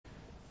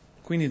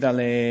Quindi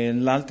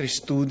dagli altri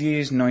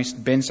studi noi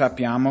ben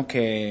sappiamo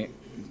che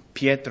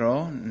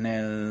Pietro,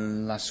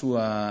 nella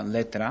sua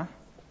lettera,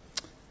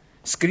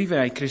 scrive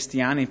ai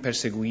cristiani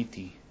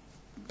perseguitati,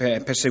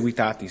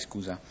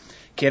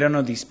 che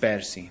erano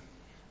dispersi.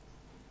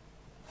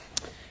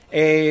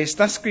 E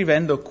sta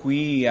scrivendo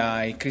qui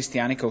ai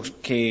cristiani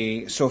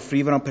che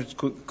soffrivano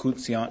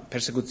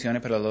persecuzione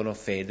per la loro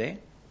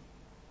fede.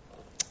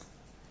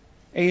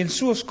 E il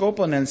suo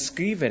scopo nel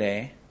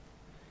scrivere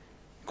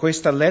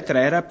questa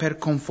lettera era per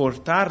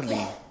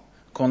confortarli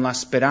con la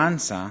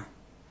speranza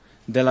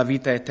della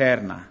vita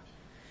eterna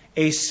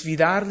e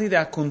sfidarli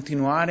a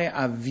continuare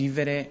a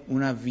vivere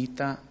una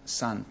vita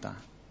santa.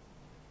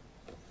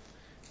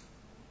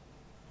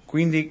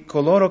 Quindi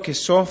coloro che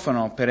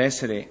soffrono per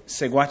essere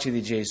seguaci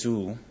di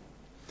Gesù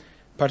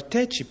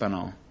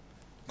partecipano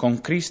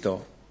con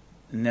Cristo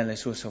nelle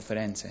sue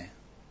sofferenze.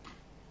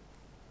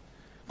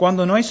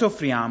 Quando noi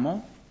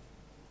soffriamo,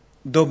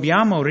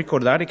 dobbiamo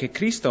ricordare che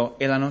Cristo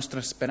è la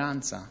nostra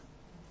speranza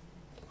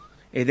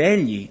ed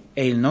Egli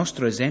è il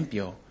nostro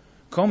esempio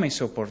come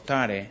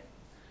sopportare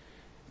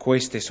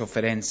queste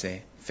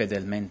sofferenze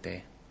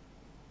fedelmente.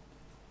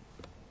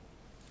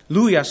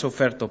 Lui ha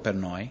sofferto per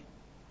noi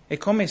e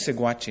come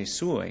seguaci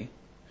Suoi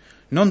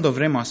non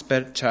dovremo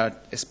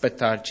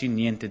aspettarci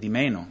niente di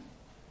meno.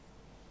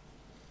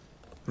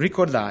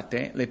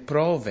 Ricordate, le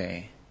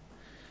prove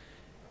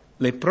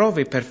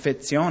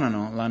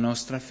perfezionano la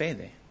nostra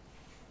fede.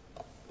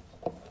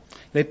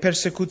 Le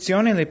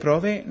persecuzioni e le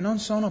prove non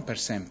sono per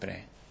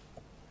sempre.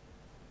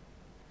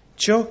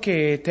 Ciò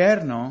che è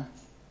eterno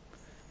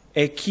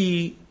è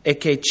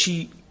che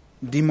ci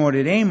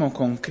dimoreremo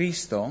con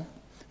Cristo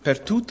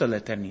per tutta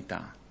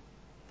l'eternità.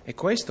 E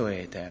questo è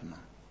eterno.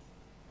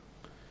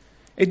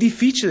 È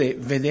difficile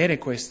vedere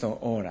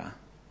questo ora,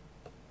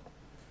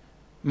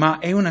 ma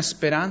è una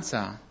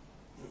speranza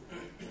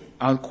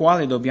al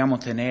quale dobbiamo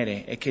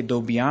tenere e che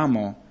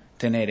dobbiamo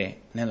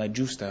tenere nella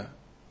giusta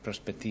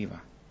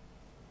prospettiva.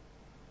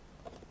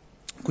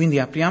 Quindi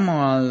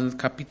apriamo al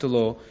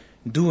capitolo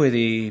 2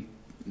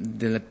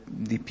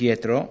 di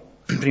Pietro,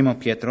 primo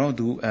Pietro,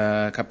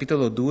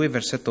 capitolo 2,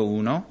 versetto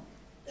 1.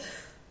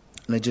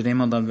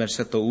 Leggeremo dal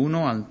versetto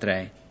 1 al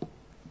 3.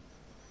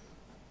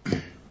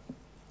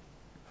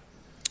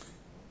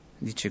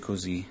 Dice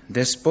così: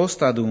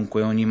 Desposta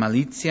dunque ogni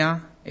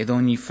malizia ed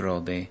ogni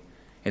frode,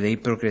 ed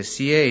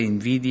ipocrisie e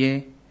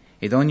invidie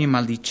ed ogni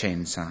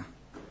maldicenza.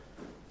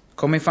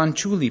 Come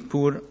fanciulli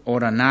pur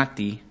ora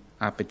nati,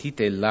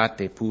 appetite il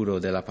latte puro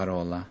della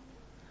parola,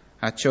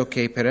 a ciò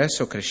che per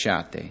esso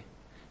cresciate,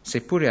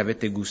 seppure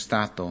avete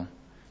gustato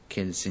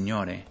che il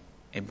Signore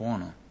è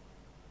buono.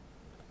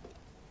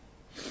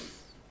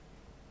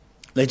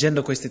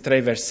 Leggendo questi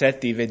 3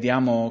 versetti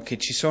vediamo che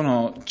ci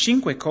sono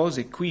 5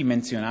 cose qui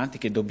menzionate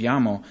che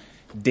dobbiamo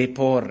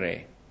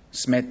deporre,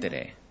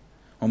 smettere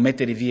o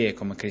mettere via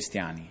come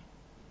cristiani.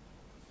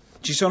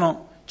 Ci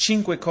sono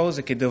 5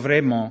 cose che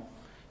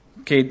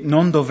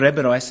non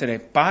dovrebbero essere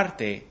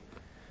parte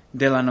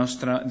del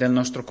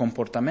nostro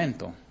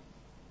comportamento.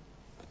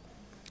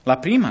 La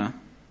prima,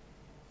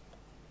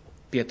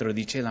 Pietro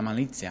dice, è la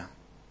malizia.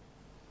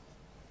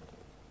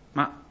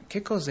 Ma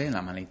che cos'è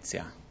la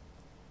malizia?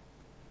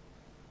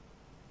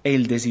 È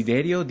il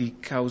desiderio di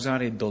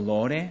causare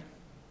dolore,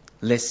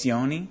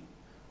 lesioni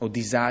o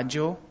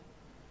disagio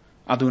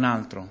ad un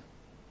altro.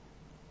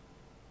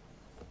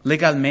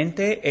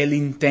 Legalmente è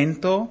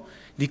l'intento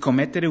di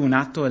commettere un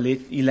atto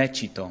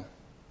illecito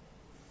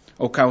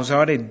o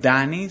causare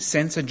danni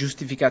senza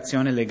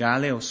giustificazione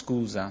legale o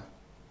scusa.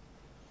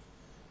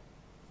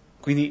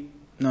 Quindi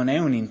non è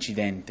un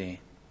incidente,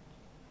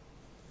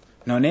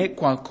 non è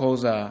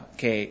qualcosa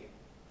che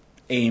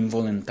è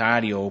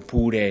involontario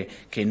oppure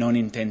che è non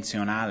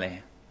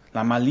intenzionale.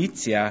 La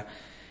malizia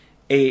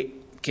è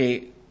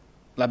che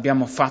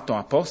l'abbiamo fatto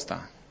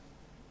apposta,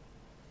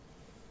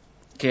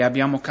 che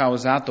abbiamo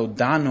causato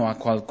danno a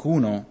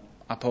qualcuno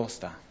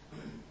apposta.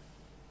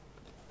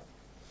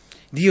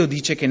 Dio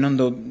dice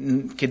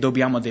che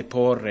dobbiamo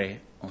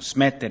deporre o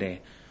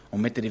smettere o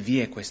mettere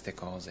via queste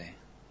cose.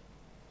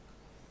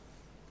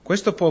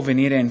 Questo può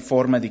venire in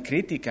forma di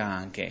critica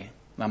anche,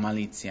 la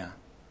malizia.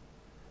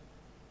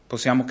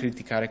 Possiamo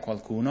criticare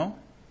qualcuno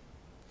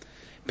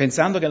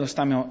pensando che lo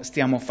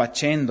stiamo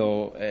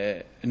facendo,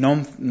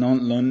 non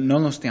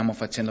lo stiamo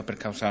facendo per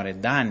causare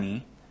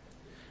danni,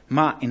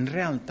 ma in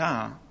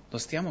realtà lo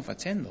stiamo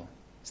facendo,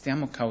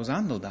 stiamo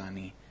causando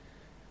danni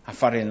a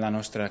fare la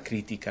nostra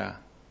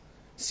critica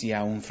sia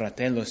a un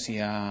fratello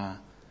sia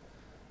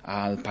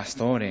al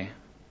pastore.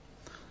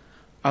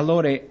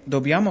 Allora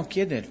dobbiamo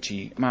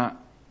chiederci, ma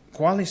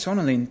quali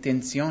sono le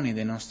intenzioni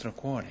del nostro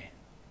cuore?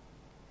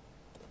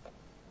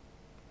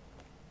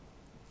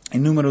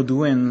 Il numero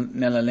 2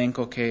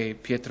 nell'elenco che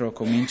Pietro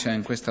comincia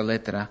in questa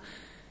lettera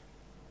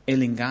è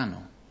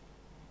l'inganno.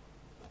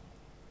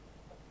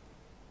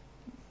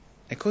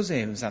 E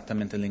cos'è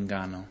esattamente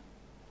l'inganno?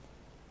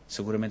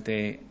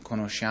 Sicuramente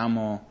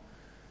conosciamo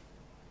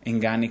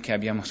inganni che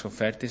abbiamo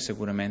sofferti,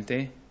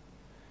 sicuramente.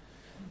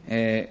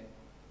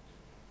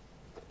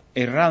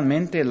 è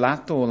realmente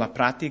l'atto o la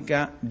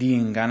pratica di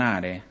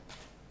ingannare.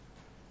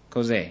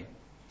 Cos'è?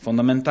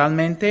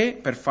 Fondamentalmente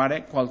per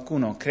fare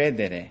qualcuno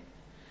credere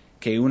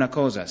che una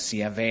cosa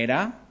sia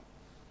vera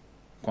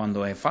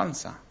quando è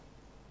falsa.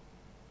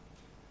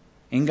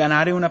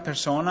 Ingannare una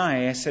persona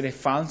è essere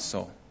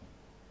falso.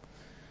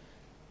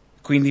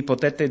 Quindi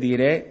potete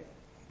dire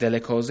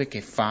delle cose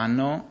che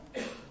fanno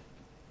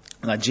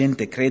la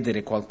gente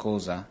credere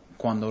qualcosa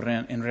quando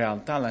in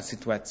realtà la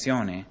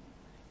situazione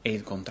è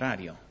il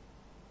contrario.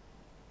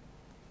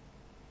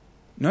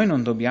 Noi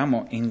non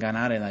dobbiamo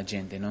ingannare la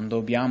gente, non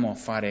dobbiamo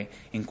fare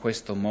in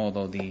questo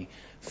modo di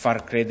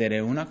far credere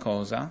una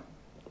cosa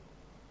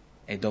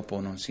e dopo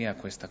non sia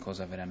questa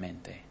cosa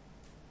veramente.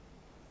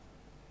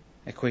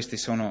 E questi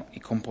sono i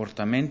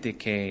comportamenti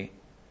che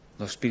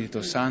lo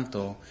Spirito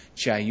Santo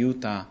ci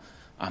aiuta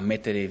a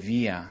mettere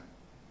via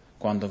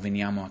quando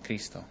veniamo a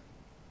Cristo.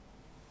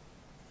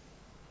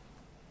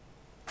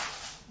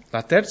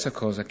 La terza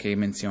cosa che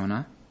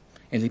menziona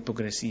è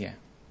l'ipocrisia.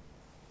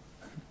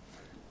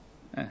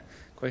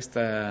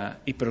 Questa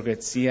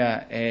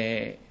ipocrisia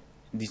è,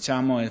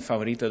 diciamo, il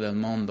favorito del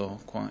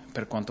mondo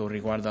per quanto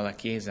riguarda la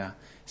Chiesa.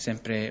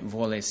 Sempre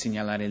vuole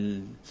segnalare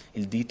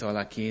il dito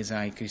alla Chiesa,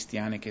 ai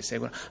cristiani che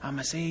seguono. Ah,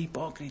 ma sei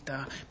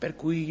ipocrita, per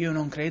cui io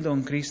non credo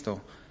in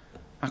Cristo.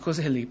 Ma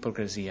cos'è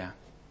l'ipocrisia?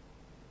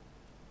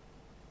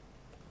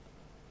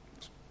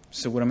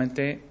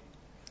 Sicuramente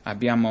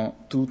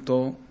abbiamo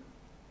tutto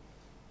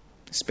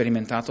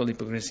sperimentato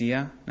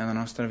l'ipocrisia nella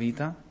nostra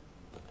vita.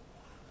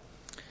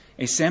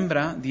 E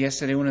sembra di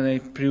essere uno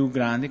dei più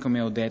grandi, come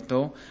ho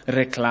detto,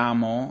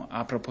 reclamo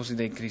a proposito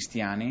dei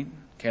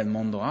cristiani che il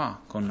mondo ha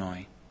con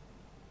noi.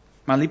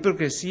 Ma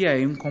l'ipocrisia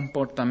è un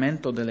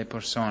comportamento delle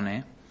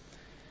persone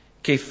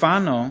che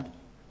fanno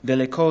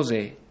delle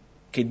cose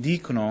che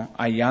dicono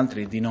agli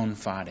altri di non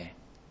fare.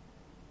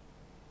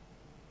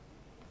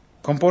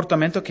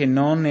 Comportamento che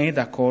non è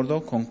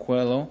d'accordo con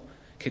quello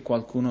che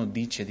qualcuno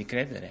dice di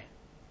credere.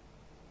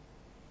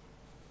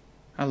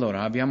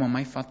 Allora, abbiamo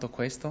mai fatto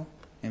questo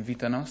in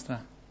vita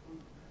nostra?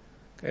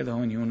 Credo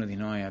ognuno di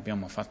noi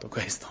abbiamo fatto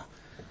questo.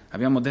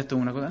 Abbiamo detto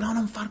una cosa, no,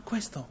 non far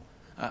questo.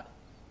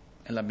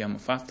 E l'abbiamo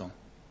fatto.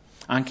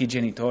 Anche i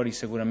genitori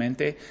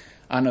sicuramente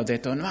hanno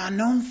detto, no,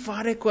 non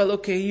fare quello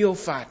che io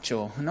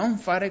faccio.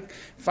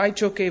 Fai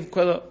ciò che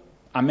quello...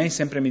 A me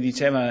sempre mi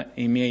diceva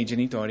i miei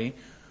genitori,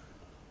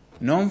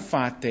 non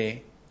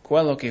fate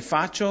quello che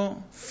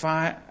faccio,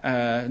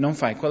 non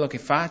fai quello che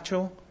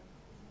faccio,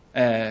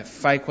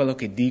 fai quello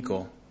che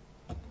dico.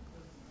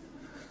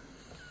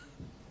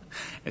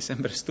 È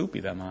sempre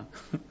stupida, ma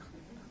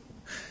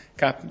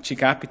ci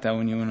capita a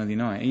ognuno di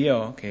noi.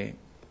 Io che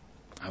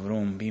avrò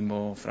un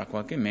bimbo fra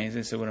qualche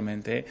mese,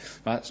 sicuramente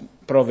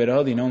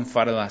proverò di non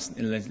fare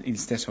il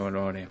stesso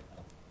errore.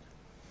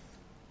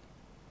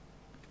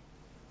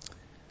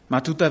 Ma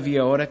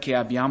tuttavia, ora che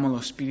abbiamo lo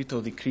Spirito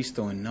di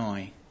Cristo in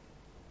noi,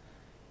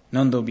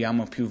 non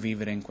dobbiamo più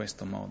vivere in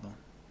questo modo.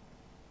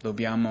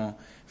 Dobbiamo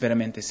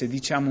veramente, se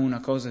diciamo una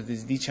cosa,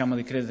 diciamo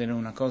di credere in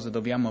una cosa,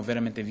 dobbiamo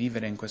veramente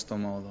vivere in questo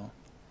modo.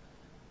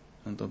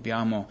 Non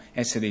dobbiamo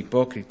essere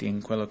ipocriti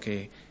in quello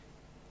che...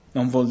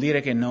 Non vuol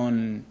dire che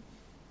non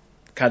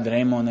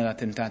cadremo nella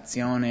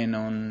tentazione,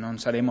 non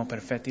saremo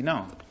perfetti,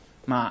 no.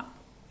 Ma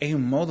è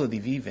un modo di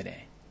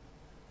vivere.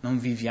 Non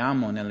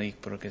viviamo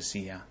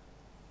nell'ipocrisia.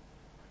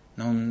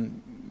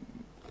 Non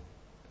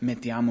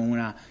mettiamo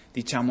una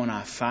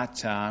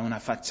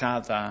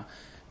facciata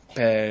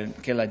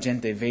perché la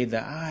gente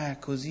veda, è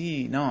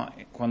così. No,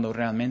 quando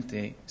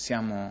realmente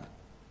siamo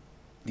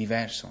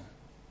diversi.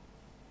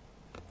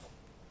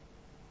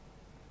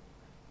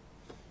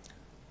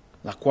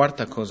 La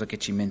quarta cosa che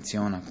ci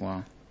menziona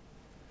qua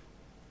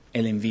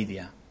è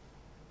l'invidia.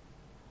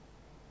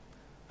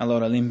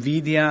 Allora,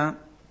 l'invidia,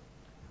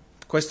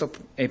 questo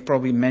è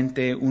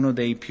probabilmente uno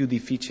dei più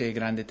difficili e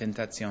grandi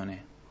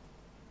tentazioni.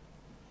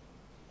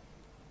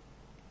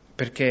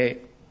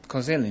 Perché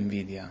cos'è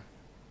l'invidia?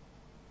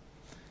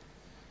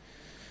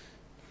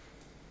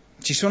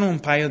 Ci sono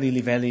un paio di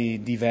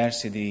livelli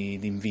diversi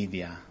di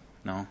invidia,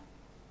 no?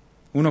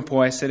 Uno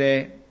può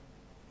essere,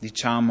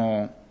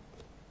 diciamo,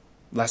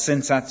 la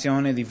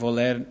sensazione di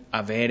voler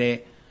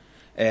avere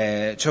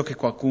ciò che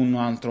qualcun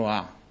altro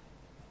ha,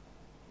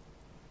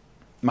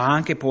 ma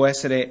anche può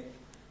essere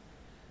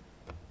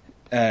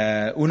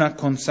una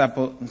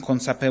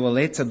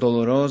consapevolezza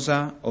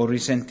dolorosa o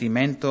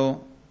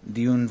risentimento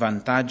di un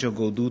vantaggio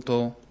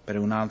goduto per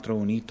un altro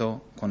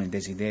unito con il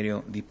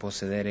desiderio di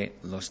possedere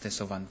lo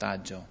stesso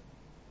vantaggio.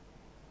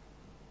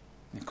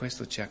 E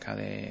questo ci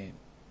accade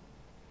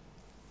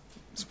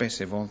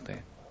spesse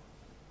volte.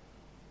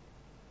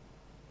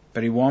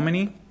 Per gli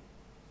uomini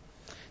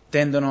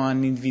tendono a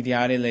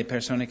invidiare le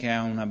persone che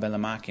hanno una bella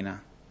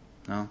macchina,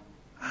 no?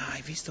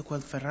 Hai visto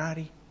quel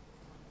Ferrari?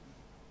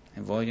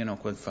 E vogliono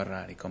quel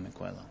Ferrari come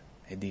quello.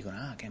 E dicono,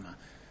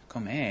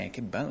 com'è?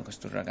 Che bello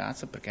questo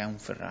ragazzo perché ha un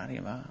Ferrari,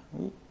 va.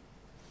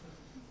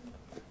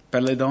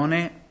 Per le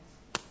donne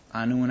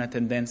hanno una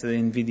tendenza ad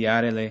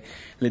invidiare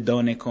le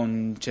donne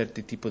con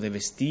certi tipi di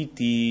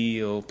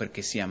vestiti o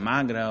perché sia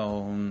magra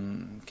o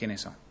che ne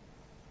so.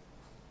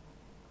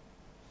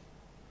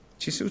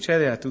 Ci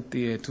succede a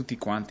tutti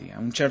quanti. A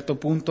un certo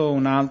punto o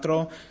un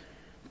altro,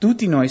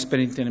 tutti noi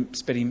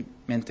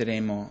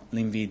sperimenteremo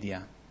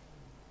l'invidia.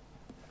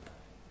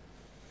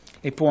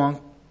 E può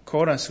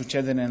ancora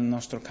succedere nel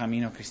nostro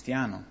cammino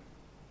cristiano.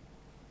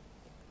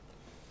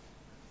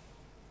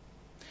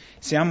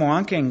 Siamo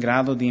anche in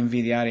grado di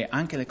invidiare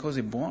anche le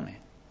cose buone.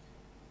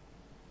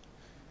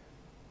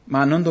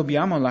 Ma non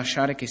dobbiamo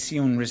lasciare che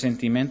sia un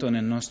risentimento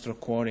nel nostro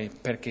cuore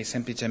perché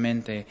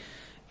semplicemente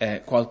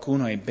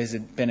qualcuno è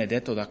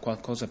benedetto da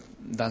qualcosa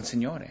dal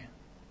Signore.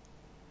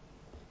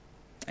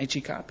 E ci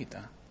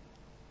capita.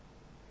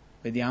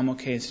 Vediamo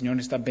che il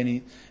Signore sta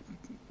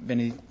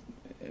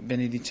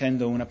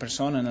benedicendo una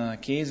persona nella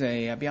Chiesa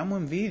e abbiamo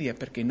invidia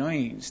perché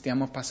noi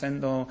stiamo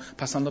passando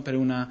per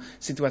una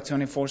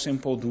situazione forse un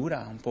po'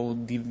 dura, un po'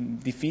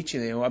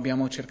 difficile, o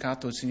abbiamo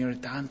cercato il Signore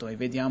tanto e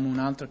vediamo un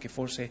altro che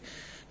forse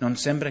non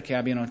sembra che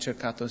abbiano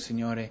cercato il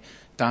Signore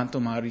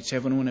tanto, ma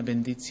ricevono una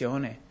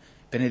benedizione.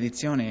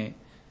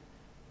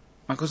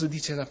 Ma cosa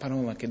dice la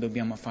parola che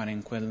dobbiamo fare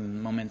in quel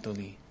momento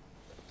lì?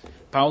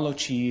 Paolo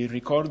ci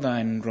ricorda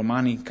in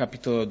Romani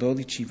capitolo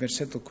 12,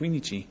 versetto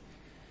 15,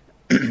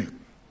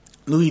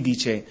 lui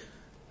dice,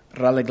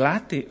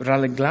 rallegratevi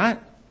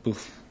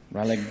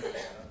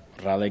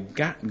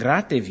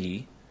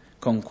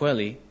con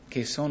quelli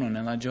che sono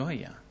nella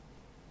gioia.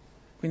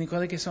 Quindi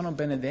quelli che sono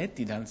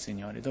benedetti dal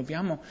Signore.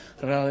 Dobbiamo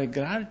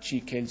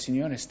rallegrarci che il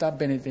Signore sta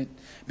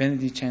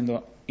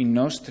benedicendo i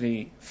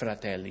nostri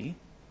fratelli,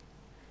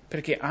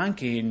 perché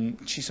anche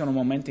ci sono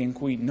momenti in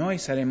cui noi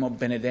saremo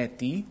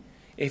benedetti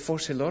e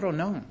forse loro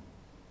no,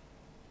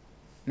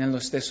 nello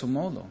stesso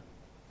modo.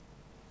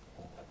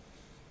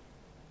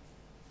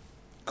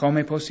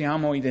 Come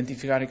possiamo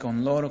identificare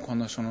con loro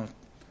quando sono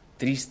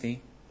tristi?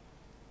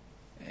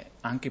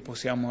 Anche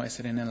possiamo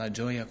essere nella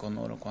gioia con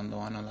loro quando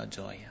hanno la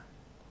gioia.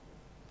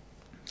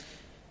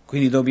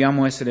 Quindi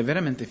dobbiamo essere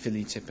veramente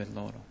felici per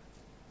loro.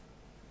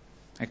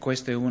 E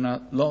questa è una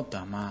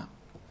lotta, ma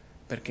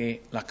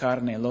perché la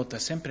carne lotta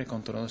sempre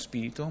contro lo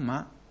spirito,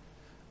 ma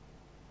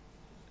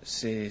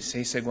se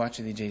sei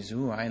seguace di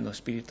Gesù, hai lo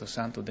Spirito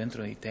Santo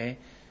dentro di te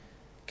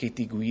che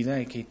ti guida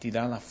e che ti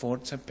dà la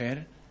forza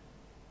per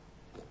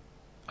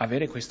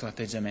avere questo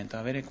atteggiamento,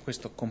 avere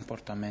questo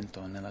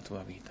comportamento nella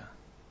tua vita.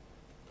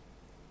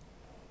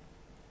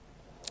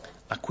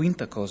 La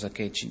quinta cosa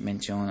che ci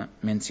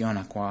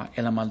menziona qua è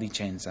la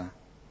maldicenza.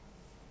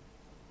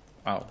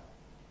 Wow.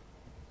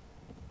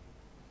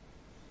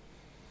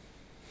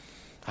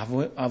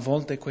 A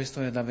volte questo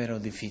è davvero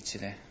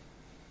difficile.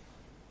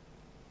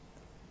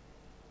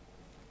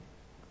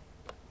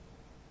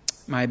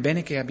 Ma è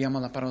bene che abbiamo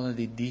la parola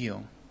di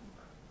Dio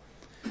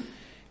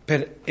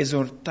per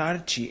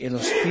esortarci e lo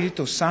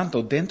Spirito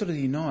Santo dentro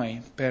di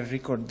noi per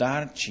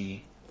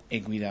ricordarci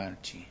e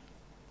guidarci.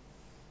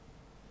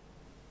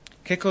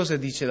 Che cosa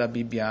dice la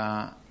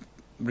Bibbia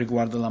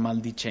riguardo la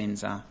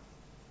maldicenza?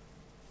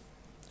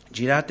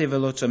 Girate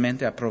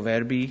velocemente a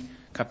Proverbi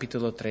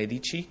capitolo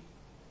 13.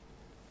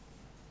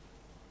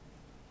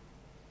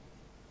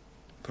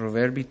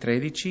 Proverbi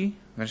 13,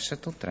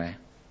 versetto 3.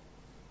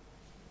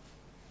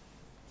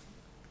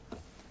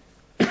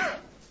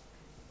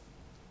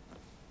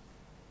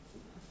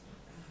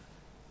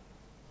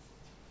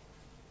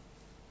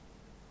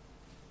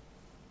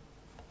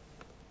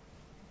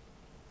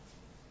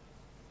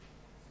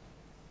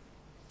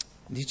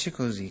 Dice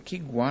così, chi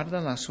guarda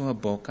la sua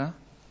bocca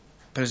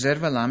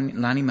preserva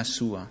l'anima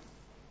sua,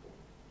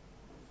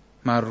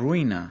 ma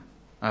ruina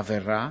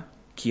avverrà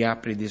chi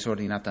apre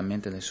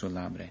disordinatamente le sue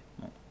labbra.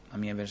 La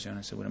mia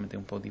versione è sicuramente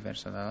un po'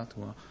 diversa dalla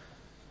tua.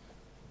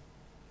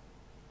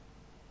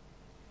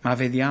 Ma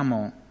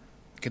vediamo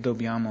che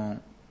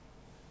dobbiamo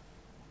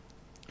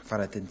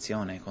fare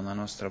attenzione con la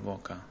nostra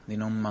bocca, di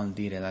non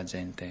maldire la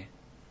gente,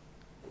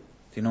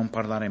 di non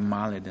parlare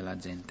male della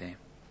gente.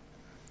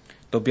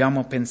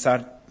 Dobbiamo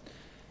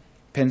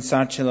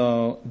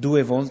pensarcelo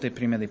 2 volte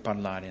prima di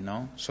parlare,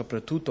 no?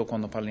 Soprattutto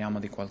quando parliamo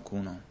di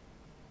qualcuno.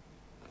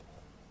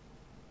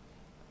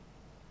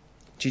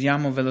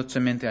 Giriamo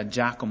velocemente a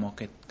Giacomo,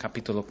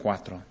 capitolo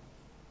 4.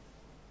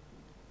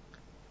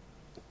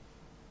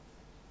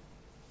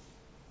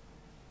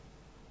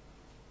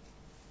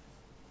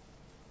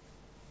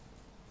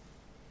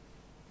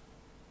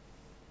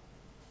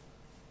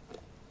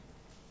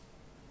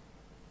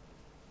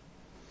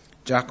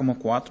 Giacomo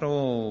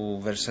 4,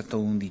 versetto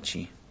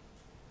 11.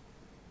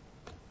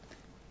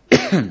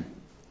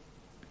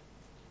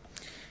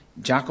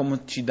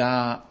 Giacomo ci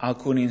dà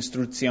alcune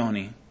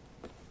istruzioni.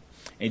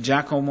 E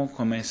Giacomo,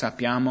 come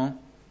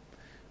sappiamo,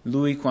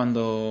 lui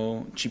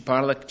quando ci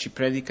parla, ci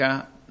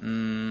predica,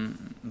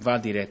 va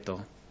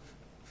diretto.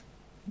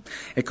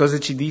 E cosa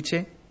ci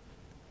dice?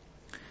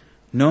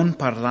 Non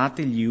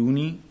parlate gli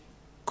uni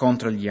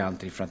contro gli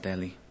altri,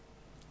 fratelli.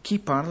 Chi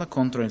parla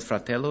contro il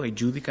fratello e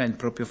giudica il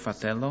proprio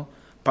fratello,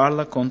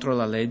 parla contro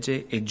la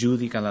legge e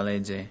giudica la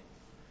legge.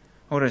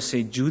 Ora,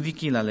 se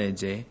giudichi la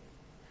legge,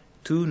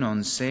 tu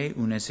non sei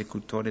un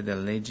esecutore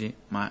della legge,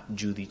 ma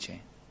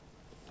giudice.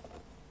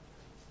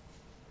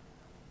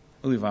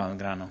 Lui va al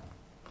grano,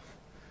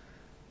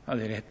 va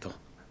diretto.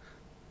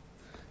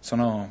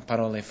 sono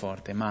parole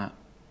forti, ma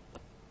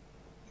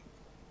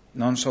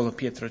non solo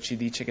Pietro ci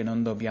dice che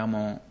non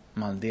dobbiamo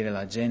maldire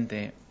la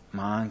gente,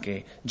 ma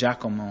anche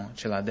Giacomo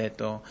ce l'ha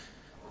detto,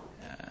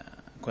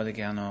 quelli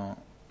che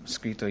hanno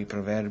scritto i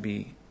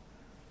proverbi,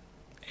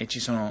 e ci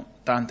sono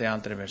tanti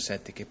altri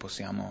versetti che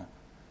possiamo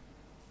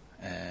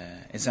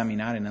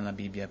esaminare nella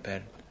Bibbia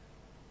per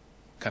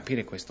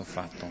capire questo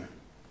fatto.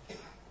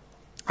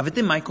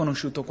 Avete mai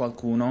conosciuto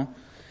qualcuno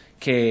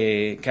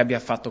che abbia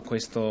fatto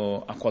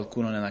questo a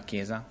qualcuno nella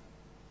Chiesa?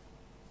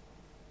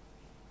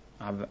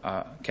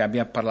 Che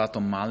abbia parlato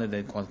male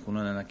di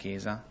qualcuno nella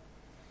Chiesa?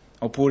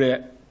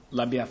 Oppure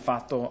l'abbia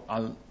fatto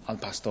al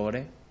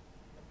pastore?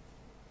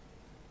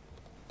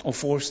 O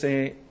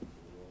forse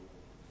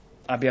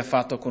abbia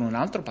fatto con un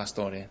altro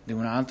pastore di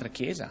un'altra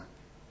Chiesa?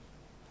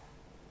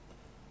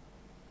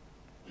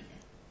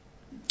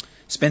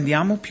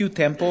 Spendiamo più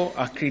tempo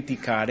a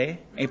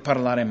criticare e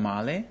parlare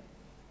male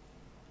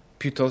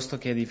piuttosto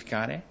che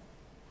edificare?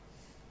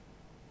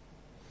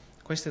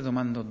 Queste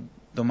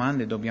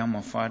domande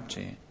dobbiamo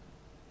farci.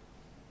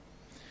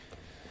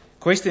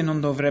 Queste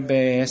non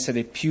dovrebbe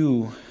essere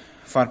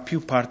far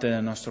più parte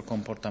del nostro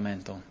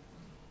comportamento.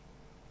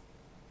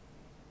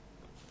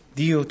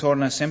 Dio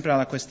torna sempre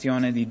alla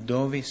questione di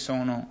dove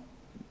sono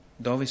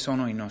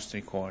i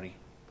nostri cuori.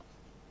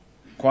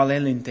 Qual è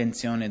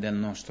l'intenzione del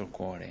nostro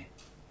cuore?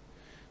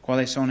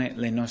 Quali sono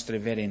le nostre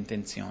vere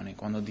intenzioni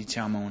quando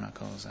diciamo una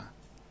cosa?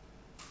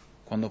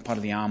 Quando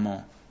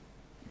parliamo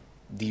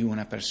di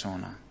una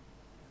persona?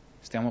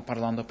 Stiamo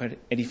parlando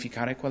per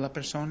edificare quella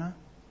persona?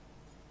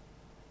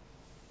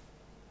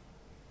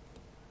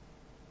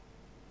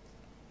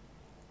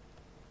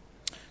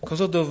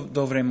 Cosa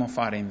dovremmo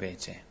fare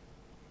invece?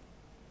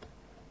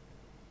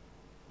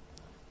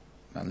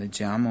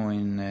 Leggiamo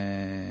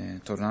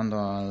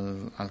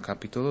tornando al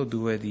capitolo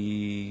 2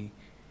 di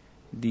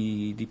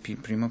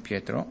Primo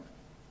Pietro,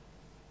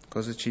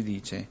 cosa ci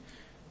dice?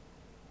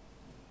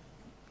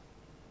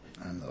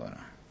 Allora,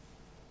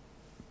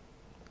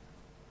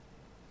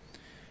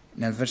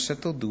 nel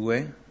versetto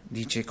 2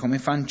 dice: come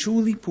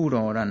fanciulli pur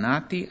ora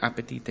nati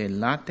appetite il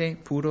latte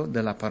puro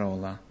della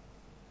parola,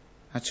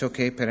 acciò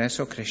che per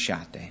esso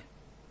cresciate,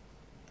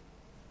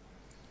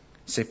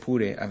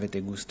 seppure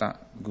avete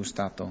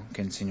gustato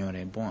che il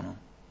Signore è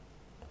buono.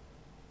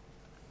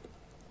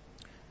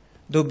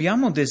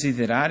 Dobbiamo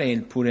desiderare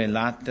il pure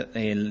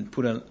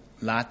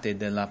latte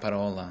della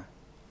parola,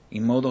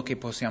 in modo che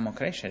possiamo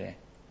crescere.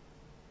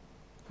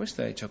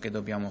 Questo è ciò che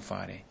dobbiamo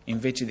fare,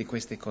 invece di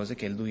queste cose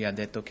che Lui ha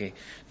detto che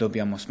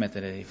dobbiamo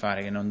smettere di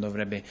fare, che non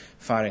dovrebbe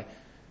fare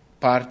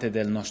parte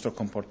del nostro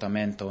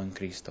comportamento in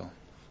Cristo.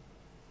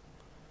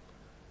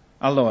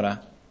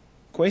 Allora,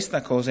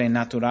 questa cosa è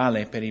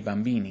naturale per i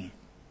bambini.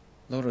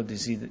 Loro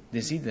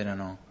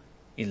desiderano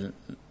il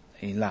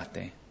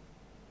latte.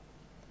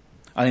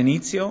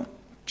 All'inizio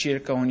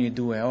circa ogni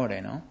 2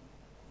 ore, no?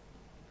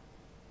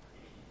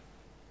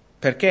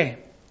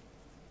 Perché?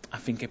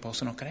 Affinché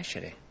possano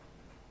crescere.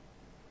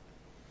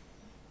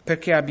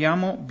 Perché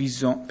abbiamo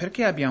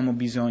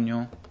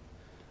bisogno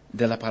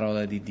della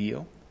parola di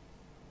Dio?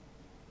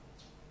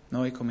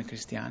 Noi come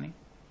cristiani?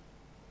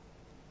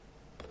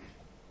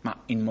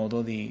 Ma in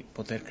modo di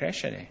poter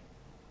crescere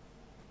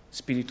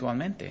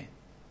spiritualmente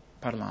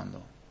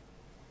parlando.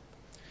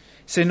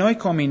 Se noi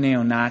come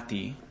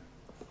neonati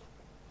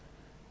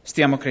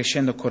stiamo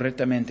crescendo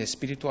correttamente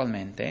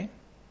spiritualmente,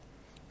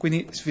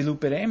 quindi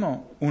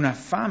svilupperemo una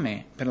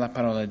fame per la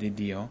parola di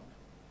Dio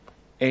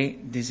e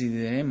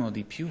desidereremo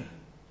di più.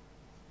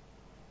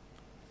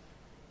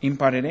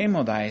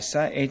 Impareremo da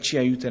essa e ci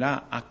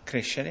aiuterà a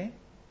crescere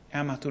e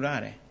a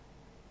maturare.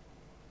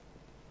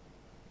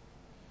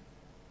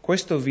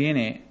 Questo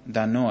viene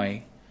da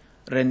noi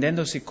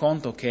rendendosi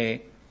conto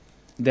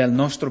del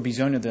nostro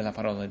bisogno della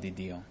parola di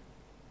Dio.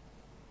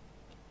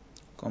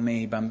 Come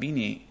i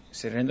bambini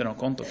si rendono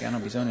conto che hanno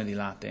bisogno di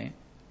latte,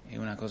 è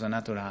una cosa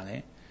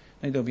naturale,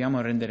 noi dobbiamo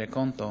rendere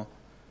conto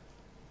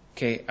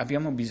che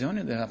abbiamo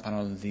bisogno della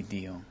parola di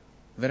Dio,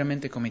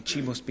 veramente come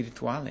cibo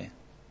spirituale.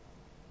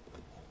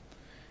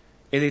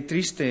 Ed è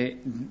triste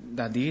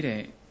da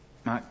dire,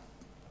 ma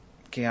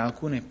che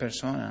alcune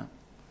persone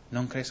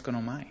non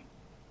crescono mai,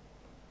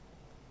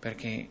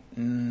 perché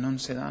non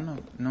si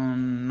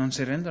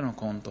rendono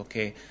conto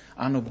che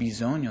hanno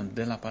bisogno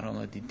della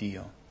parola di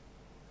Dio.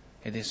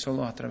 Ed è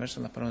solo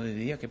attraverso la parola di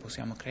Dio che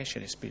possiamo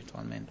crescere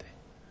spiritualmente.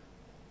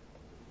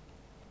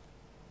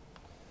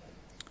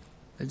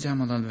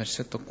 Leggiamo dal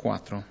versetto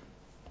 4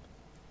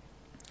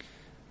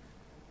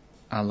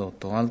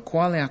 all'8. Al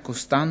quale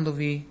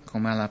accostandovi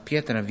come alla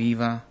pietra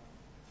viva,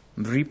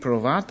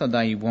 riprovata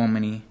dagli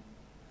uomini,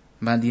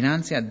 ma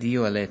dinanzi a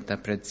Dio eletta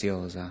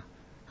preziosa,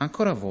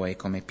 ancora voi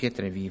come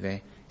pietre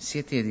vive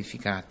siete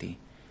edificati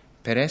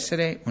per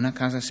essere una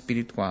casa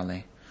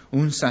spirituale,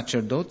 un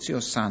sacerdozio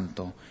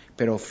santo,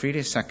 per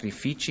offrire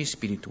sacrifici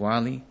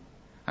spirituali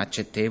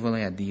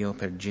accettevoli a Dio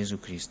per Gesù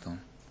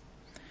Cristo.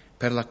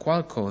 Per la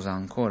qual cosa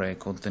ancora è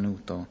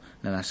contenuto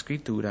nella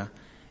scrittura: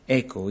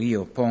 ecco,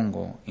 io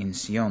pongo in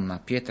Sion la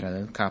pietra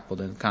del capo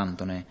del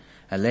cantone,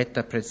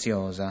 eletta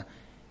preziosa,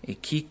 e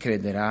chi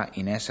crederà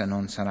in essa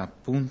non sarà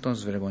punto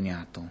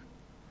svergognato.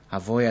 A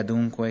voi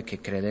adunque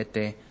che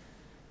credete,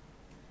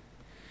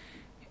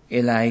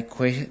 ella è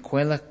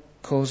quella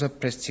cosa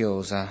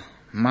preziosa,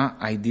 ma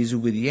ai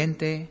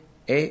disubbidiente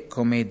è,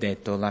 come è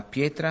detto, la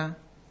pietra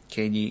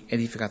che gli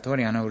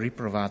edificatori hanno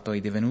riprovato è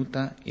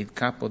divenuta il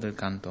capo del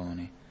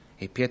cantone,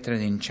 e pietra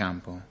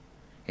d'inciampo,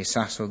 e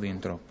sasso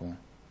d'introppo,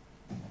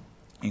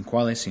 in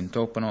quale si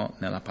intoppano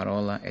nella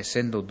parola,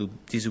 essendo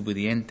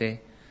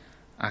disubbidiente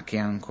a che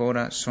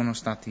ancora sono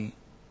stati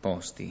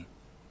posti.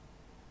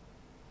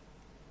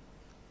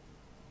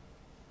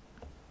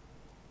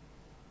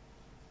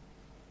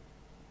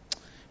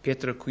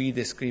 Pietro qui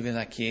descrive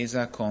la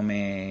Chiesa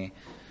come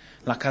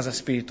la casa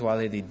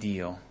spirituale di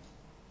Dio,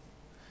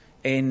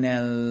 e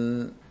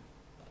nel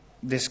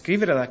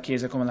descrivere la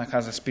Chiesa come la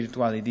casa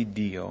spirituale di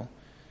Dio,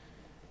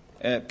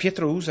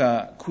 Pietro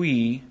usa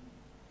qui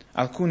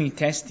alcuni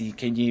testi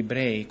che gli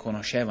ebrei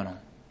conoscevano.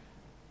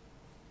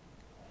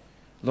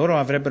 Loro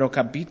avrebbero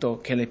capito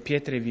che le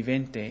pietre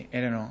viventi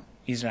erano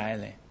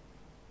Israele.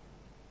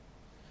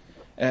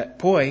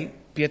 Poi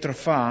Pietro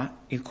fa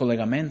il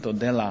collegamento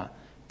della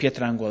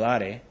pietra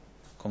angolare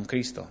con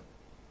Cristo.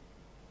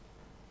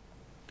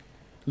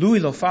 Lui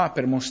lo fa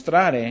per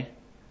mostrare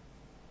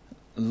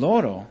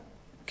loro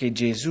che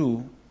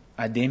Gesù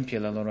adempie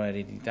la loro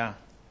eredità.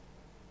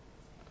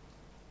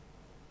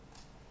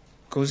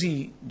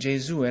 Così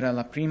Gesù era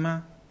la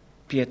prima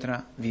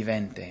pietra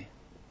vivente.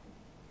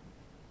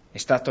 È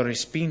stato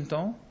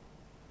respinto,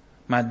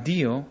 ma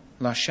Dio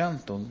l'ha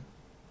scelto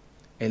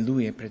e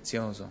Lui è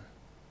prezioso.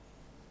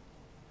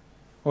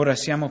 Ora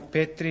siamo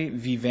pietre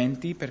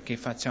viventi perché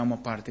facciamo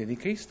parte di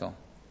Cristo.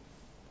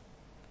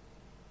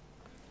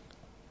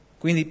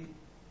 Quindi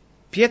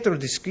Pietro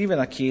descrive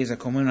la Chiesa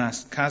come una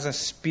casa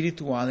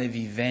spirituale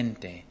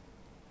vivente.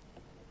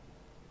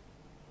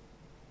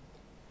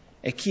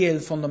 E chi è il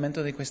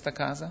fondamento di questa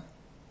casa?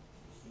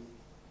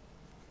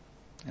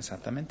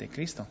 Esattamente,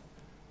 Cristo.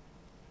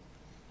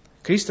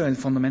 Cristo è il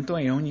fondamento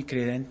e ogni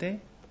credente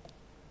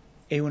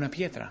è una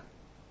pietra.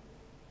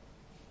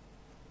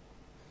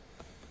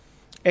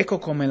 Ecco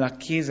come la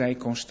Chiesa è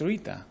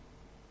costruita,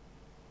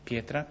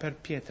 pietra per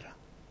pietra.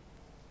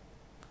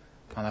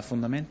 Ma la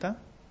fondamenta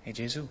è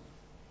Gesù.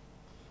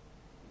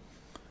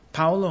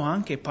 Paolo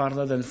anche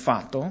parla del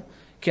fatto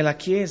che la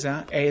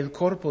Chiesa è il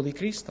corpo di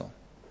Cristo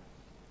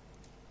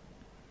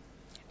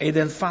e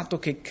del fatto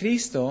che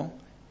Cristo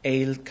è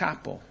il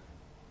capo.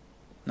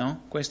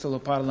 No? Questo lo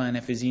parla in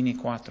Efesini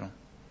 4.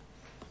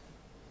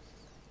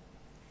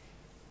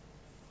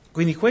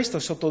 Quindi questo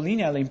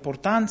sottolinea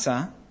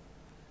l'importanza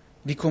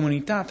di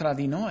comunità tra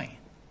di noi.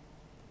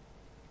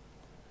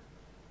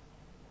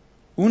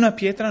 Una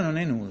pietra non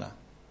è nulla.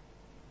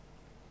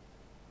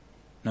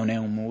 Non è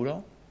un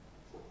muro,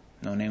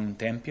 non è un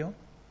tempio.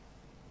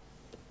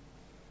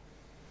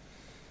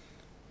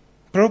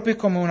 Proprio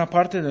come una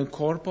parte del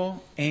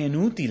corpo è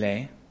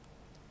inutile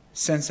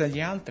senza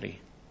gli altri.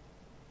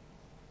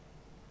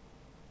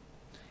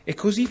 È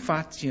così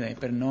facile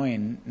per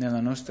noi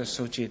nella nostra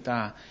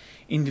società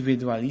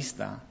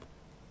individualista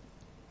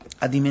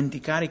a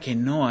dimenticare che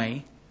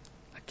noi,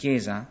 la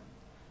Chiesa,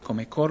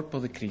 come corpo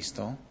di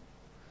Cristo,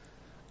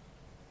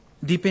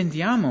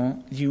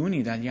 dipendiamo gli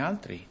uni dagli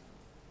altri.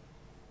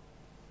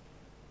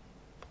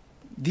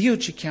 Dio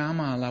ci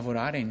chiama a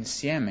lavorare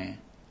insieme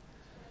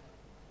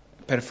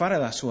per fare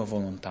la sua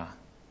volontà.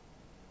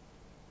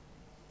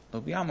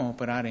 Dobbiamo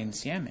operare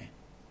insieme.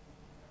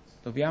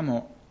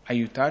 Dobbiamo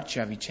aiutarci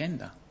a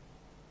vicenda.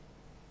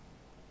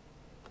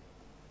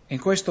 In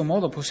questo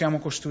modo possiamo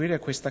costruire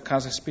questa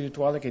casa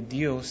spirituale che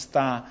Dio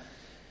sta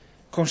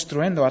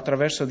costruendo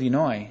attraverso di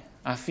noi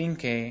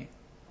affinché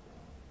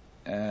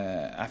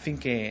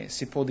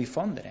si può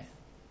diffondere.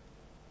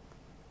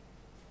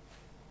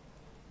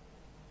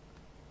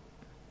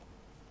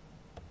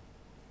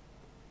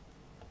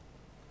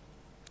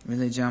 Vi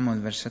leggiamo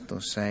il versetto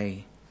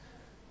 6,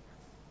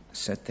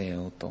 7 e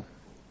 8.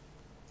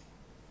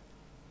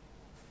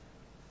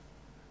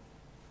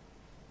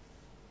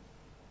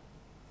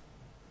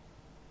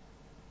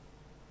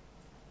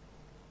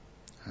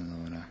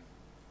 Allora,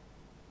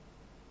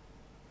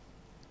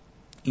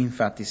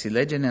 infatti si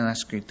legge nella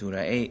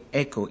scrittura, e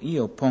ecco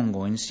io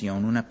pongo in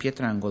Sion una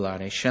pietra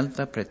angolare,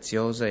 scelta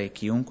preziosa, e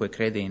chiunque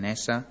crede in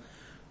essa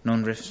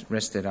non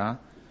resterà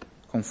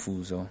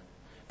confuso.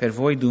 Per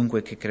voi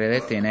dunque che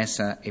credete in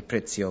essa è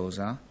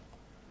preziosa,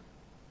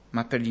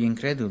 ma per gli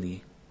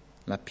increduli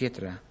la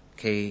pietra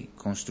che i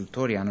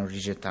costruttori hanno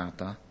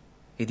rigettata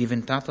è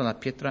diventata la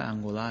pietra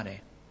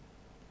angolare,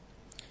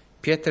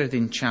 pietra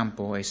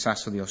d'inciampo e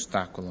sasso di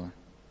ostacolo.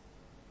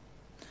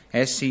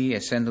 Essi,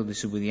 essendo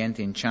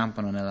disubbidienti,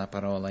 inciampano nella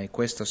parola, e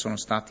questo sono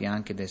stati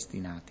anche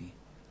destinati.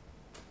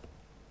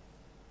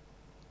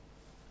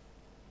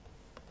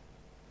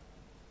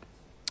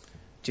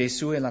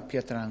 Gesù è la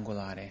pietra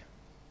angolare,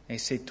 e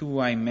se tu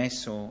hai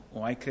messo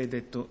o hai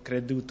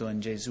creduto in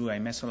Gesù, hai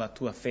messo la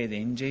tua fede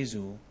in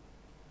Gesù,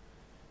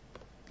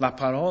 la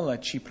parola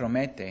ci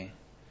promette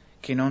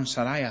che non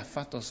sarai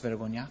affatto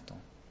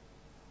svergognato.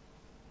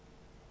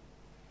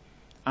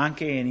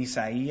 anche in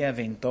Isaia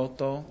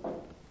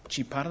 28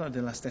 ci parla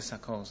della stessa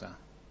cosa.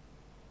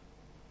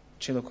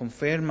 Ce lo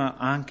conferma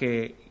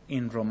anche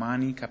in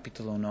Romani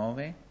capitolo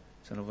 9,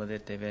 se lo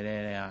volete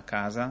vedere a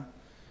casa,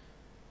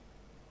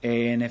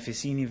 e in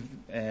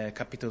Efesini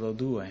capitolo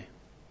 2.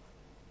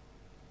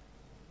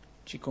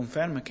 Ci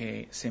conferma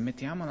che se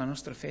mettiamo la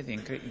nostra fede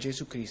in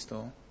Gesù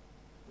Cristo,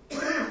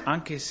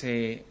 anche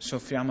se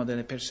soffriamo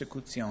delle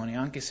persecuzioni,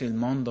 anche se il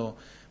mondo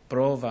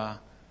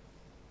prova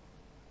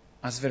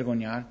a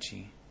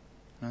svergognarci,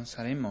 non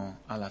saremo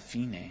alla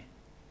fine,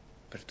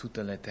 per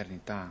tutta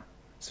l'eternità,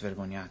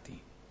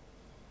 svergognati.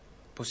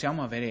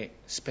 Possiamo avere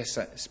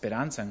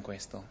speranza in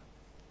questo.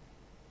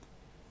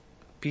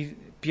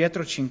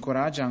 Pietro ci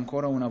incoraggia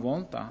ancora una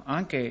volta,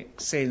 anche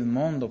se il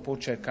mondo può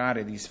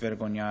cercare di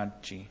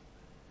svergognarci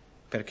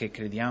perché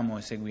crediamo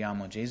e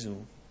seguiamo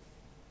Gesù,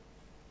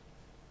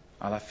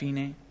 alla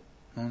fine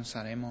non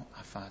saremo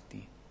affatto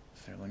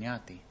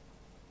svergognati.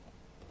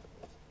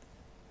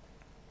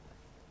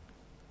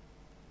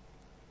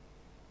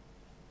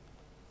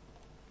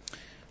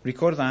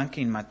 Ricorda anche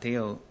in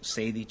Matteo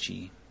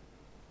 16,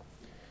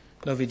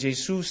 dove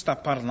Gesù sta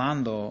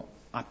parlando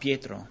a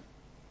Pietro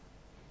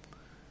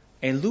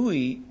e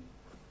lui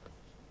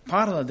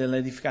parla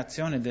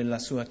dell'edificazione della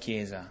sua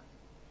chiesa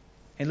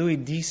e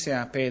lui disse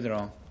a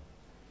Pietro: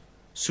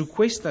 su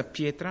questa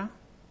pietra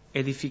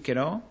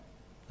edificherò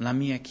la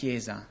mia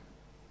chiesa.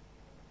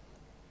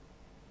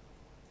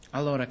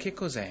 Allora, che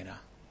cos'era?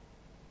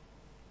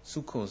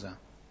 Su cosa?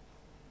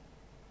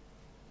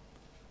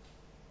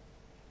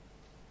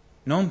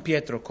 Non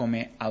Pietro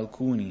come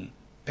alcuni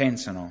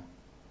pensano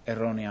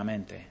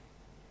erroneamente.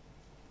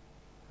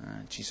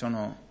 Ci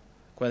sono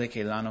quelli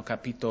che l'hanno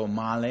capito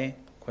male,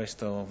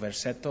 questo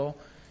versetto,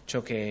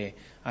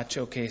 a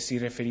ciò che si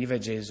riferiva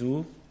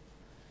Gesù.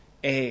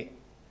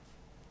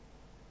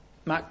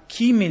 Ma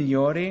chi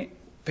migliore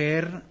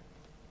per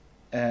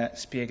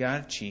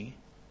spiegarci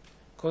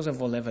cosa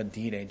voleva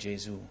dire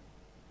Gesù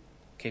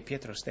che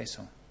Pietro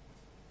stesso?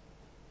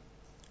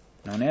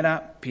 Non era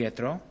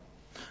Pietro,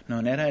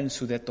 non era il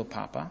suddetto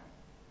Papa.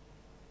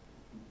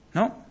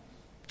 No,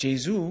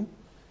 Gesù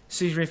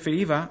si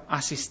riferiva a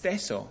se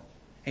stesso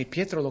e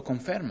Pietro lo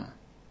conferma.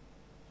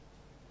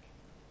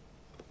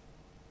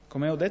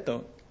 Come ho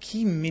detto,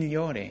 chi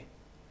migliore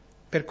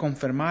per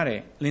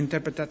confermare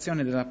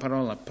l'interpretazione della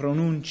parola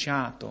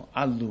pronunciato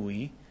a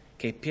lui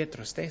che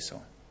Pietro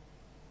stesso?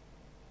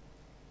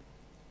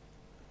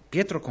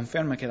 Pietro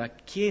conferma che la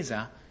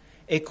Chiesa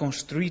è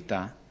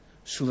costruita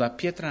sulla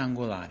pietra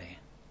angolare,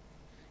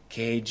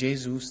 che è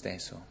Gesù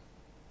stesso.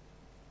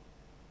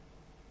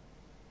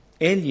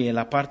 Egli è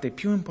la parte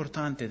più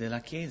importante della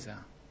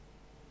Chiesa,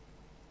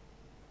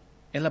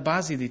 è la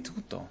base di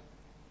tutto,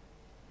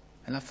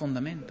 è la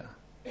fondamenta.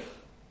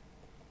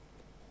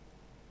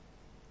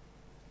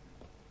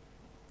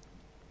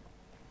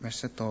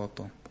 Versetto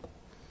 8.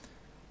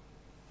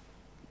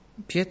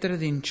 Pietre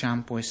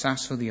d'inciampo e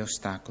sasso di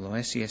ostacolo,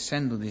 essi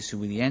essendo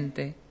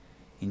disubbidienti,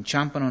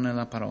 inciampano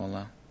nella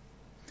parola,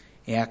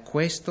 e a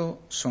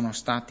questo sono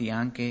stati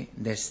anche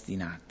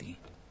destinati.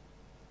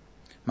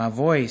 Ma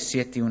voi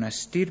siete una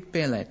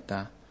stirpe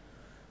eletta,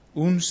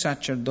 un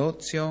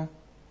sacerdozio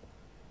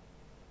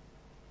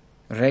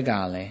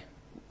regale,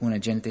 una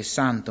gente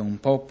santa, un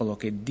popolo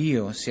che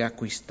Dio si è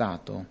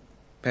acquistato,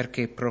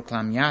 perché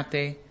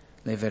proclamiate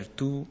le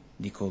virtù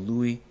di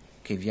colui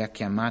che vi ha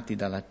chiamati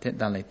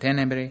dalle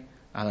tenebre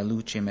alla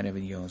luce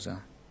meravigliosa.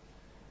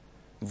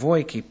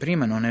 Voi che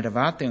prima non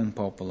eravate un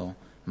popolo,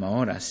 ma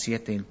ora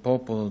siete il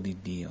popolo di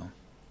Dio.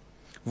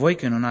 Voi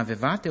che non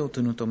avevate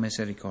ottenuto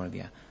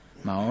misericordia,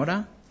 ma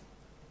ora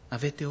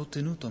avete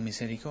ottenuto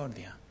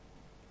misericordia.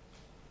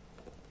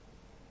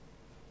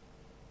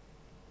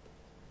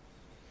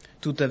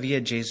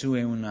 Tuttavia Gesù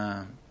è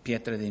una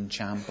pietra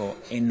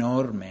d'inciampo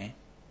enorme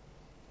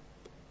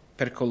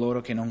per coloro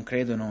che non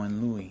credono in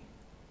Lui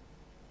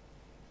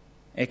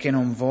e che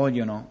non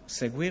vogliono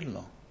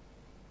seguirlo.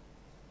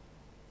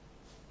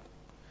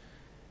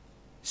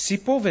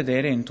 Si può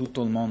vedere in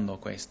tutto il mondo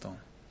questo.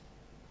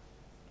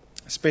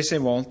 Spesse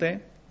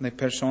volte le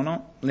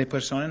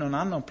persone non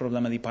hanno il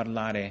problema di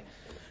parlare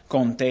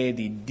con te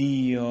di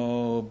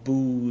Dio,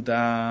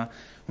 Buddha,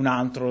 un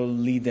altro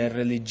leader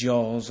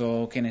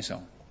religioso, che ne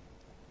so.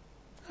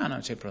 Non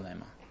c'è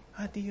problema.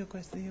 Dio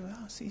questo, Dio,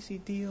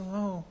 sì,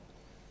 Dio,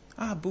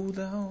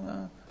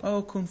 Buddha,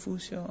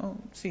 Confucio,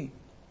 sì.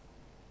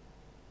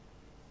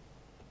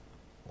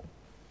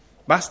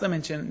 Basta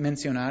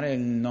menzionare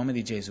il nome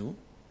di Gesù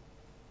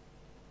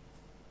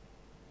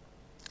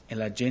e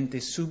la gente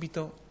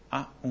subito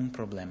ha un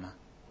problema.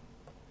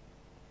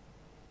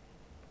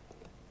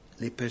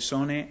 Le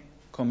persone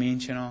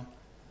cominciano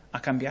a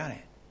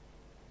cambiare.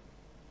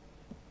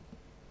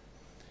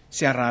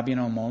 Si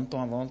arrabbiano molto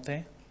a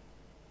volte,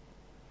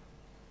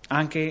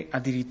 anche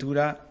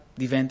addirittura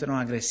diventano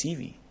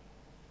aggressivi,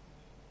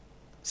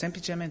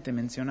 semplicemente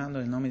menzionando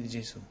il nome di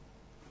Gesù.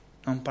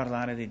 Non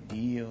parlare di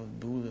Dio,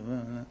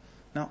 Buddha,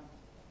 no.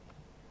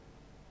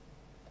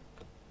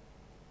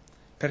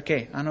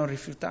 Perché hanno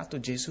rifiutato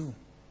Gesù.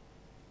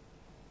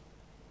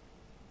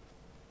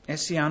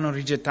 Essi hanno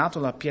rigettato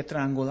la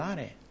pietra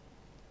angolare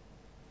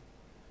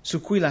su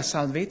cui la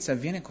salvezza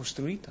viene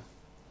costruita.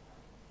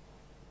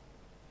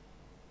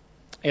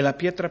 È la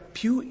pietra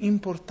più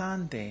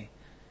importante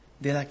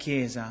della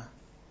Chiesa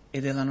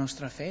e della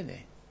nostra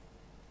fede.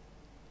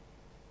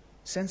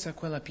 Senza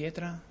quella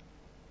pietra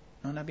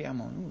non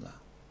abbiamo nulla.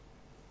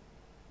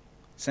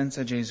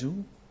 Senza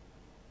Gesù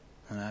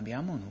non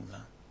abbiamo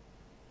nulla.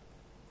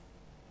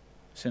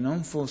 Se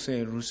non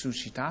fosse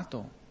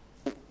risuscitato,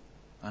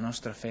 la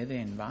nostra fede è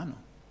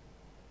invano.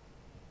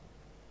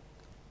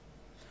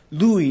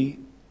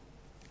 Lui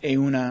è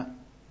una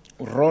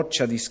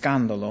roccia di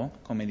scandalo,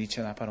 come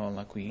dice la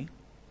parola qui,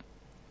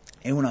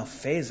 è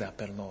un'offesa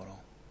per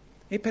loro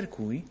e per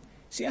cui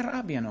si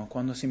arrabbiano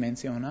quando si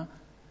menziona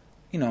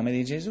il nome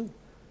di Gesù.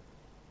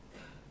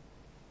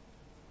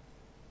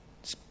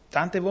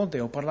 Tante volte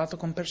ho parlato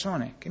con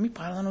persone che mi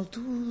parlano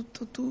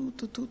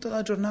tutta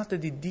la giornata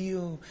di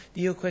Dio,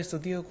 Dio questo,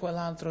 Dio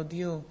quell'altro,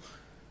 Dio.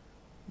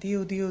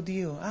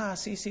 Ah,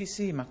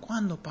 sì, ma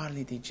quando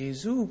parli di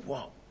Gesù,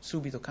 wow,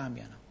 subito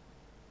cambiano.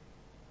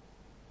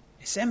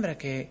 E sembra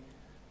che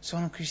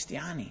sono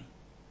cristiani,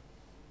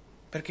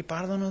 perché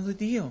parlano di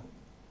Dio.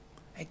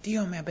 E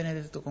Dio mi ha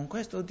benedetto con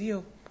questo,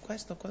 Dio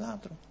questo,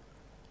 quell'altro.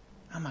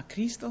 Ah, ma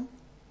Cristo?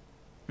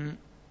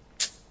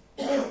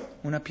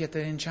 Una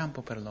pietra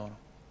d'inciampo per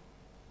loro.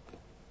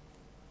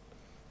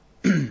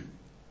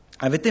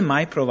 Avete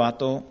mai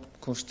provato a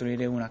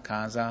costruire una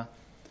casa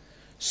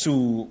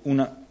su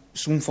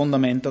un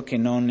fondamento che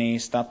non è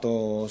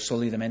stato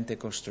solidamente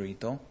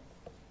costruito?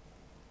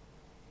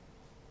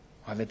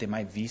 Avete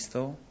mai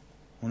visto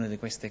una di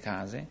queste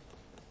case?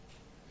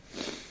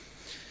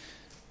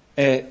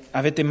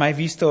 Avete mai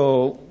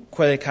visto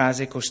quelle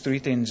case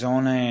costruite in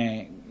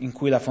zone in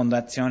cui la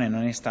fondazione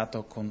non è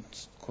stato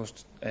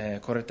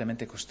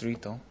correttamente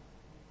costruito?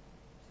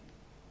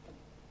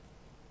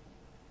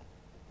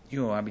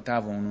 Io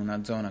abitavo in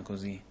una zona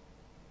così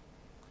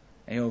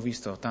e ho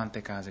visto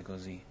tante case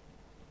così.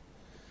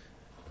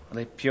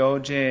 Le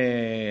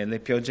piogge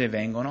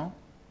vengono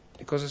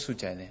e cosa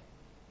succede?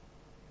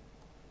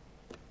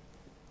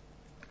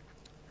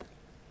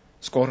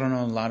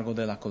 Scorrono al largo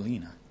della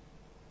collina.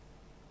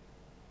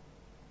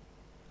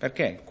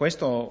 Perché?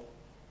 Questo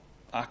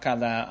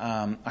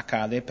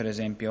accade per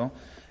esempio,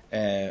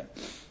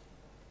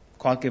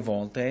 qualche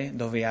volta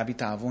dove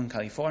abitavo in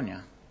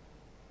California.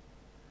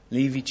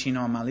 Lì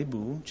vicino a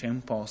Malibu c'è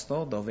un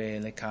posto dove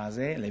le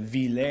case, le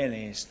ville,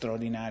 le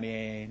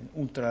straordinarie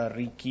ultra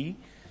ricchi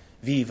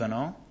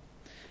vivono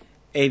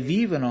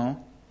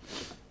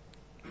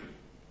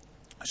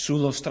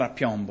sullo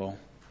strapiombo.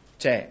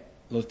 Cioè,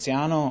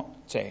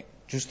 l'oceano c'è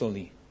giusto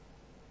lì.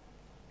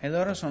 E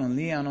loro sono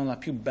lì, hanno la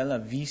più bella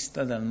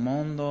vista del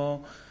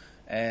mondo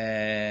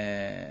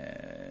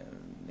e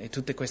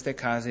tutte queste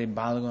case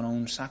valgono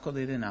un sacco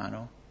di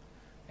denaro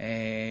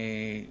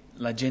e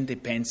la gente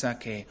pensa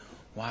che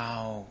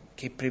wow,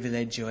 che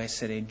privilegio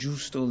essere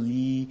giusto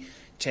lì,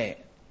 c'è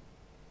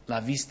la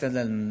vista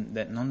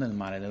non del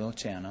mare,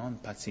 dell'oceano, il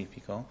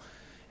Pacifico,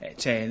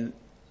 c'è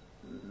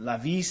la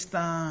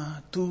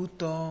vista,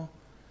 tutto,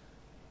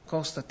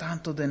 costa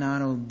tanto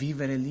denaro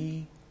vivere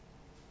lì,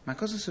 ma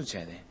cosa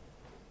succede?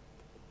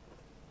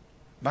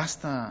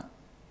 Basta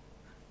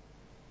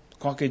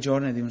qualche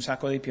giorno di un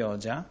sacco di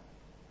pioggia,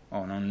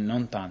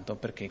 non tanto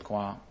perché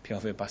qua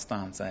piove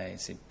abbastanza e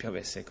se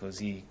piovesse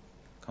così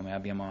come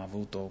abbiamo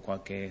avuto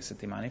qualche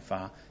settimana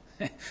fa,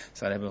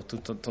 sarebbe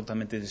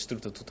totalmente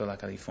distrutto tutta la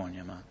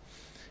California, ma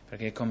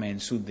perché è come il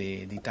sud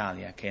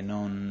d'Italia che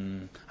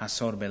non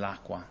assorbe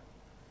l'acqua.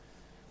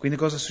 Quindi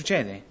cosa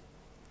succede?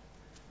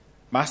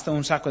 Basta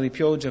un sacco di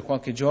pioggia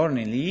qualche giorno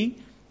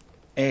lì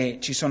e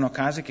ci sono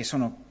case che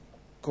sono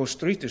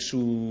costruite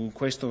su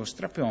questo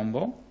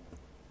strapiombo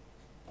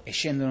e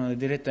scendono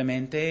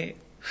direttamente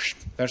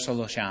verso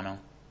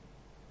l'oceano.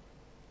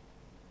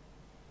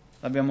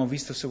 L'abbiamo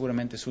visto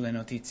sicuramente sulle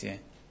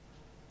notizie,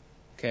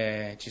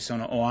 che ci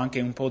sono, o anche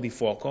un po' di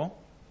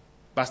fuoco,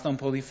 basta un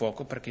po' di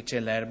fuoco perché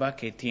c'è l'erba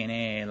che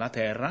tiene la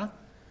terra,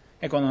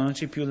 e quando non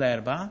c'è più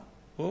l'erba,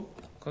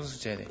 cosa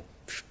succede?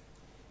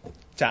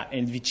 Cioè,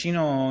 il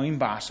vicino in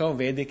basso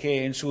vede che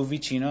il suo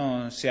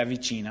vicino si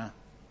avvicina,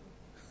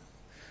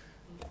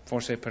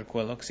 forse è per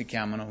quello che si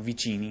chiamano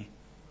vicini,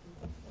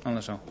 non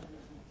lo so.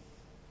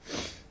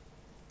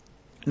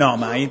 No,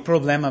 ma il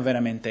problema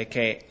veramente è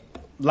che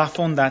la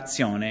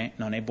fondazione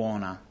non è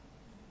buona.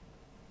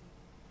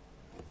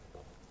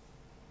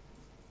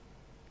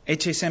 E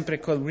c'è sempre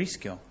quel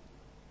rischio.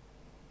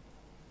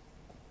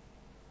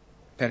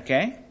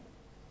 Perché?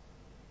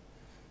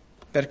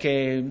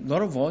 Perché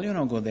loro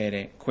vogliono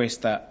godere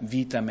questa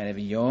vita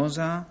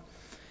meravigliosa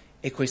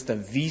e questa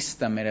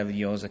vista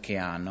meravigliosa che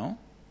hanno,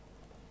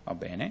 va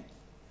bene?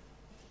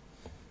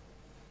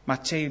 Ma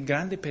c'è il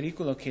grande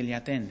pericolo che li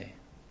attende.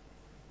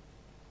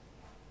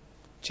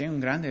 C'è un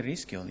grande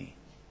rischio lì.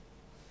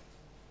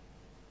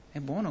 È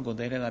buono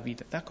godere la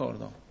vita,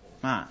 d'accordo,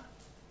 ma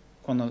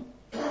quando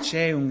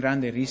c'è un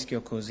grande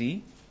rischio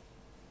così,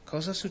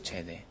 cosa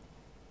succede?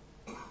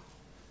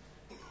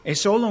 È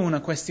solo una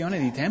questione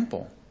di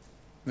tempo,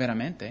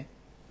 veramente.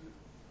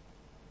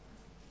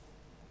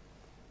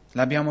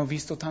 L'abbiamo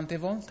visto tante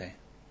volte.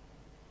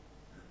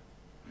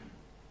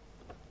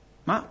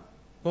 Ma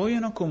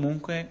vogliono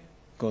comunque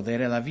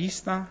godere la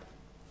vista,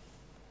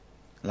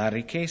 la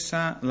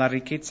ricchezza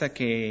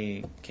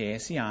che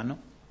essi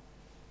hanno,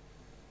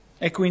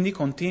 e quindi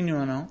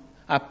continuano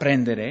a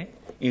prendere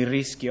il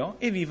rischio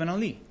e vivono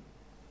lì.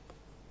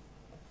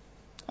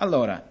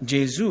 Allora,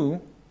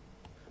 Gesù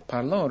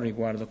parlò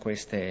riguardo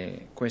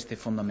questi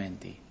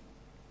fondamenti,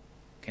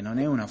 che non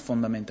è una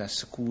fondamenta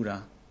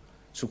sicura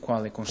su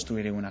quale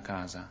costruire una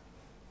casa.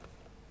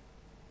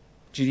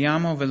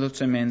 Giriamo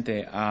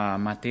velocemente a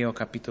Matteo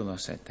capitolo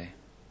 7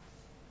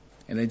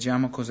 e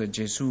leggiamo cosa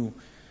Gesù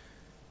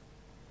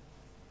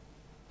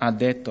ha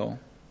detto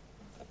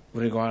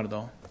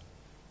riguardo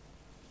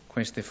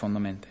queste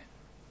fondamenta.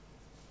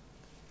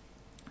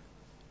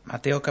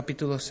 Matteo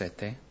capitolo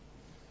 7,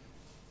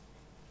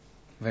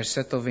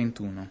 versetto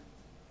 21.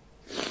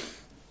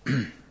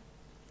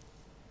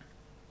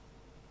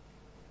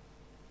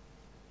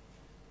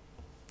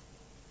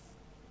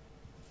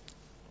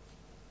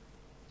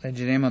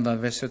 Leggeremo dal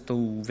versetto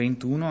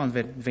 21 al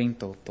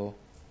 28.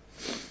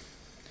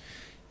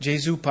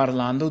 Gesù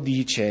parlando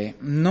dice: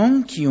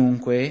 non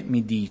chiunque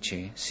mi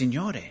dice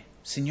Signore,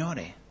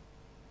 Signore,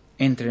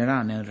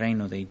 entrerà nel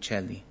regno dei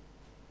cieli,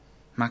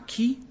 ma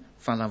chi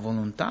fa la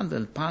volontà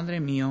del Padre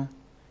mio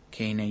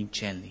che è nei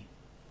cieli.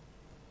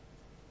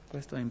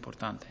 Questo è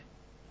importante.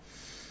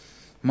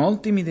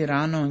 Molti mi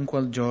diranno in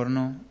quel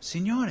giorno: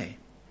 Signore,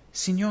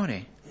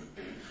 Signore,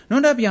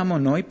 non abbiamo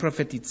noi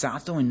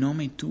profetizzato in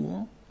nome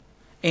tuo?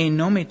 E in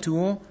nome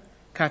tuo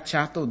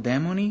cacciato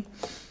demoni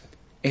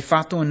e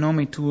fatto in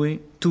nome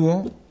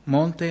tuo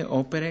molte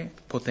opere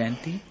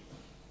potenti?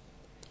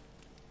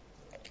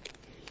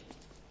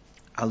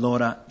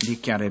 Allora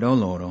dichiarerò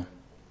loro: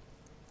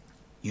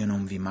 io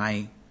non vi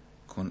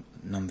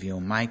ho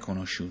mai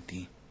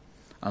conosciuti,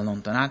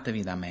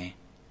 allontanatevi da me,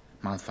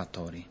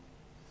 malfattori.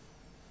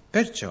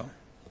 Perciò,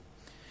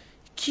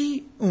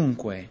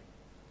 chiunque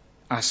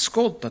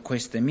ascolta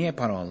queste mie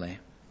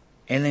parole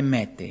e le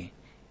mette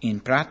in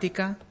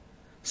pratica,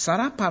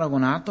 sarà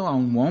paragonato a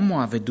un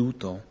uomo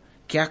avveduto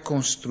che ha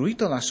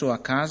costruito la sua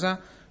casa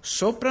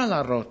sopra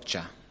la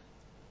roccia.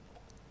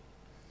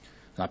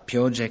 La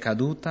pioggia è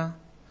caduta,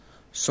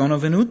 sono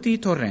venuti i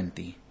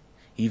torrenti,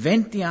 i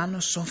venti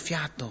hanno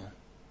soffiato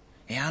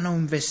e hanno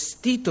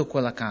investito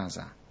quella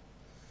casa,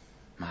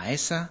 ma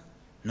essa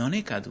non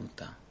è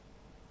caduta,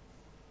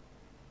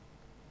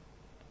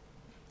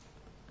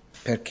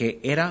 perché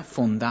era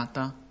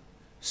fondata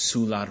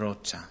sulla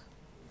roccia.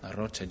 La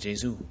roccia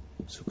Gesù,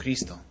 su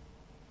Cristo.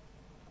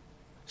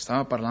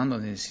 Stava parlando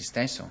di se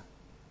stesso.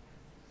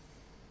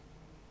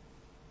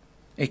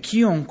 E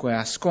chiunque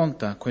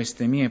ascolta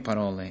queste mie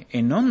parole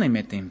e non le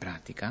mette in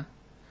pratica,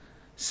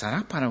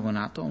 sarà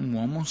paragonato a un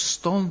uomo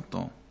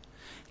stolto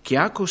che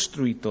ha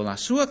costruito la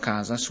sua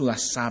casa sulla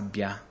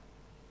sabbia.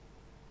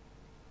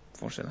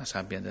 Forse la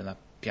sabbia della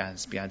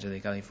spiaggia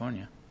di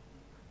California.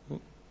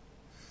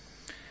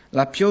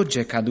 La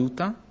pioggia è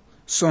caduta,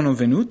 sono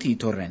venuti i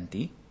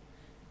torrenti,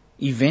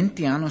 i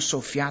venti hanno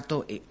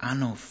soffiato e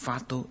hanno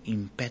fatto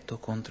impetto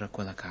contro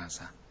quella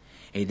casa,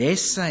 ed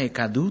essa è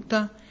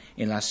caduta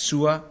e la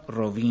sua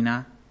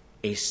rovina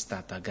è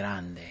stata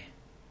grande.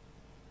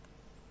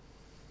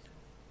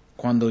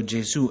 Quando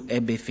Gesù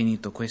ebbe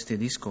finito questi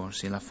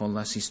discorsi, la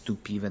folla si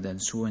stupiva del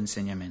suo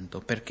insegnamento,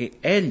 perché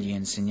egli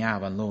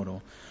insegnava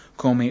loro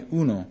come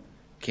uno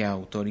che ha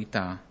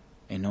autorità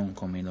e non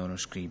come i loro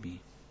scribi.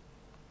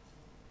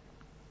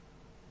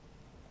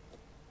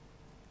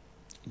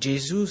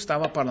 Gesù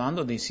stava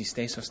parlando di se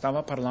stesso,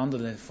 stava parlando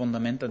del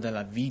fondamento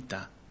della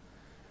vita,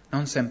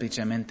 non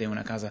semplicemente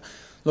una casa.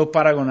 Lo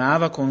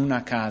paragonava con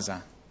una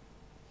casa.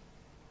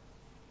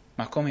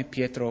 Ma come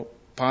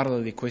Pietro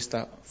parla di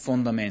questa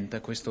fondamenta,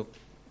 questa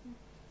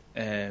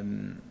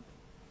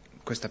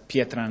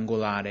pietra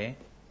angolare,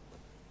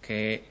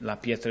 che è la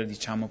pietra,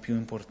 diciamo, più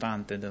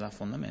importante della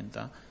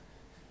fondamenta,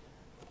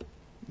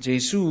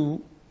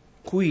 Gesù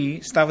qui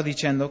stava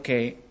dicendo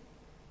che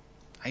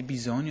hai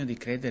bisogno di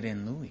credere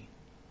in Lui.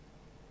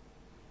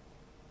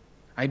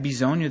 Hai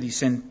bisogno di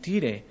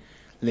sentire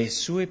le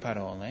sue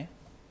parole,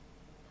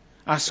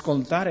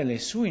 ascoltare le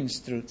sue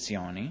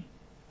istruzioni,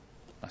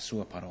 la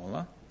sua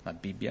parola, la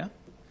Bibbia,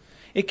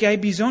 e che hai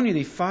bisogno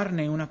di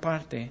farne una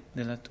parte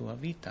della tua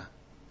vita.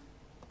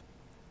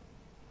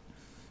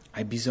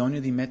 Hai bisogno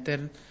di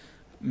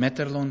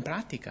metterlo in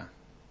pratica.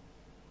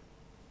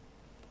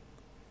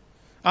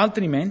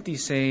 Altrimenti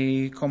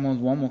sei come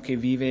l'uomo che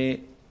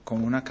vive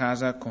con una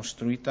casa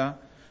costruita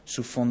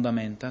su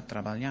fondamenta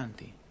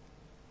travaglianti.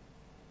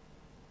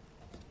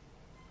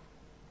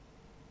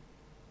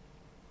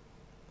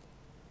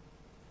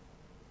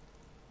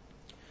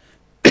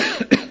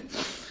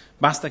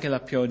 Basta che la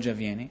pioggia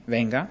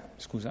venga,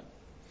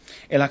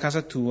 e la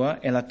casa tua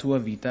e la tua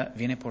vita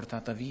viene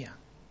portata via.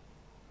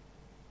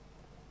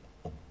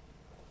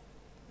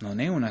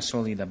 Non è una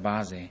solida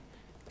base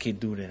che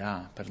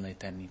durerà per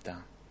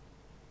l'eternità.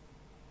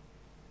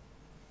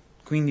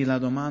 Quindi la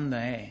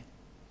domanda è: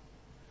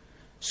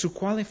 su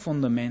quale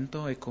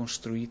fondamento è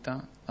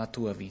costruita la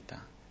tua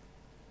vita?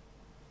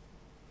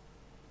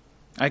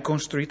 Hai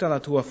costruito la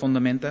tua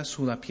fondamenta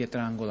sulla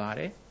pietra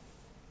angolare?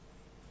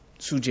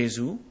 Su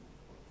Gesù?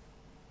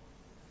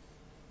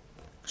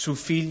 Sul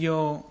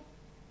Figlio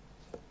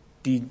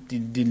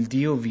del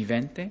Dio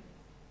vivente?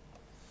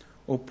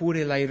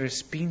 Oppure l'hai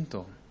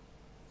respinto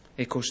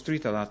e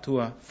costruito la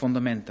tua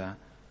fondamenta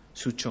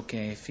su ciò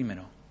che è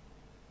effimero?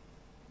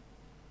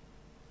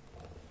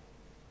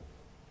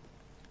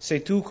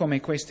 Se tu,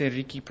 come questi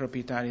ricchi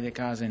proprietari di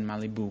casa in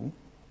Malibu,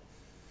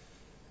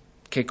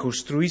 che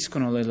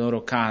costruiscono le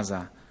loro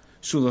case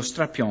sullo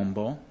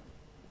strapiombo,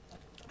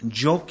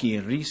 giochi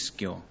il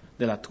rischio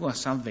della tua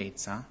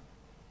salvezza,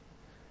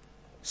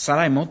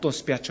 sarai molto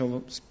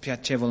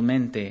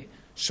spiacevolmente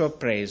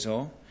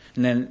sorpreso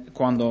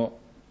quando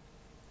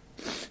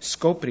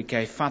scopri che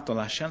hai fatto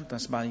la scelta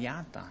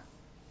sbagliata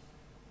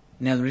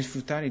nel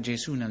rifiutare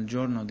Gesù nel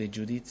giorno del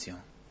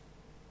giudizio.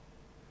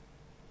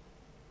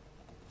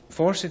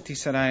 Forse ti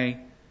sarei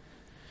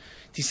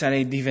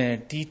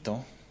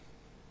divertito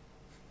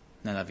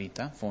nella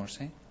vita,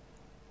 forse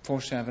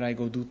avrai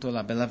goduto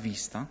la bella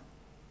vista,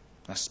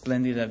 la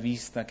splendida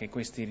vista che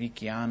questi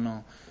ricchi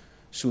hanno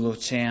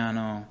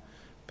sull'oceano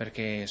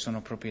perché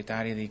sono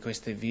proprietari di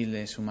queste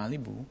ville su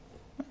Malibu.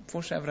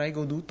 Forse avrai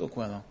goduto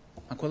quello,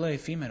 ma quello è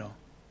effimero.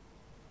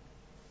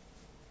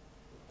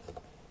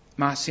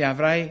 Ma se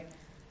avrai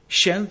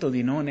scelto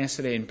di non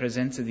essere in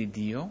presenza di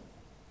Dio,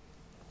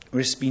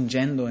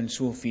 respingendo il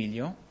suo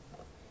Figlio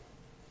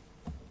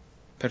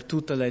per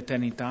tutta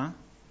l'eternità,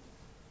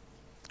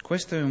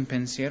 questo è un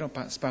pensiero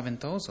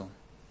spaventoso,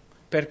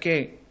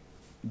 perché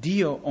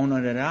Dio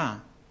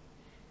onorerà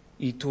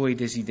i tuoi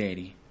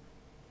desideri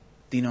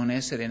di non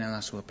essere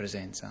nella sua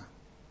presenza.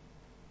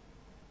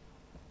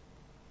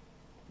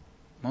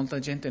 Molta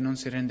gente non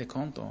si rende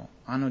conto,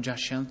 hanno già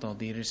scelto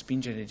di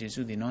respingere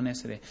Gesù, di non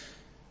essere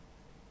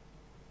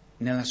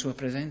nella sua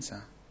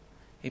presenza.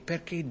 E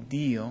perché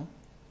Dio,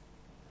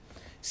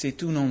 se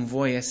tu non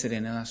vuoi essere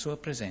nella sua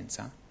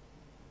presenza,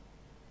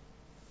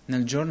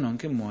 nel giorno in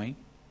che muori,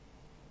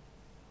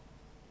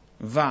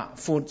 va a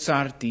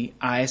forzarti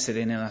a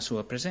essere nella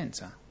sua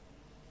presenza?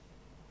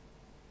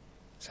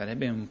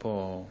 Sarebbe un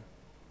po'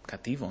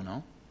 cattivo,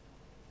 no?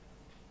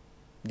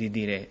 Di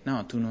dire,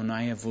 no, tu non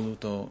hai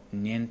voluto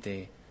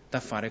niente da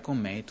fare con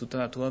me tutta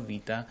la tua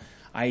vita,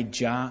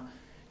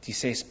 ti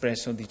sei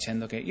espresso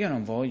dicendo che io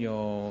non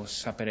voglio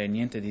sapere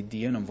niente di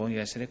Dio, non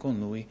voglio essere con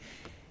Lui,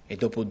 e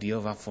dopo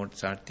Dio va a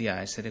forzarti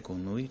a essere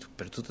con Lui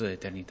per tutta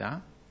l'eternità?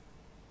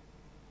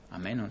 A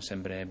me non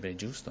sembrerebbe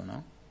giusto,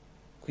 no?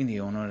 Quindi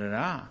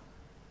onorerà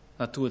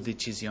la tua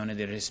decisione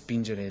di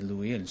respingere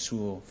Lui, il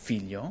suo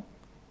Figlio,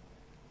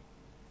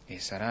 e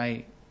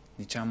sarai,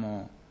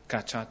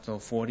 cacciato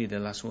fuori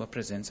dalla sua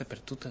presenza per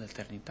tutta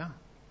l'eternità.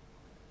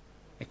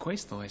 E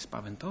questo è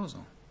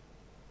spaventoso.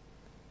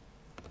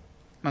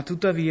 Ma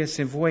tuttavia,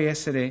 se vuoi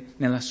essere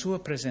nella sua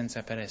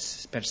presenza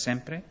per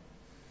sempre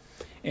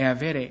e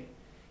avere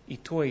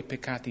i tuoi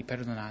peccati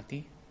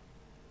perdonati,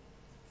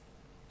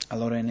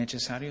 allora è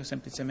necessario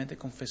semplicemente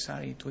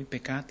confessare i tuoi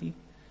peccati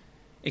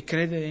e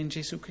credere in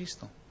Gesù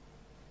Cristo,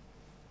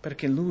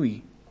 perché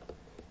Lui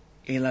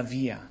è la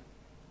via,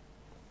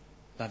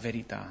 la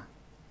verità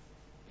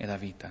e la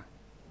vita.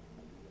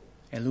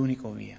 È l'unico via.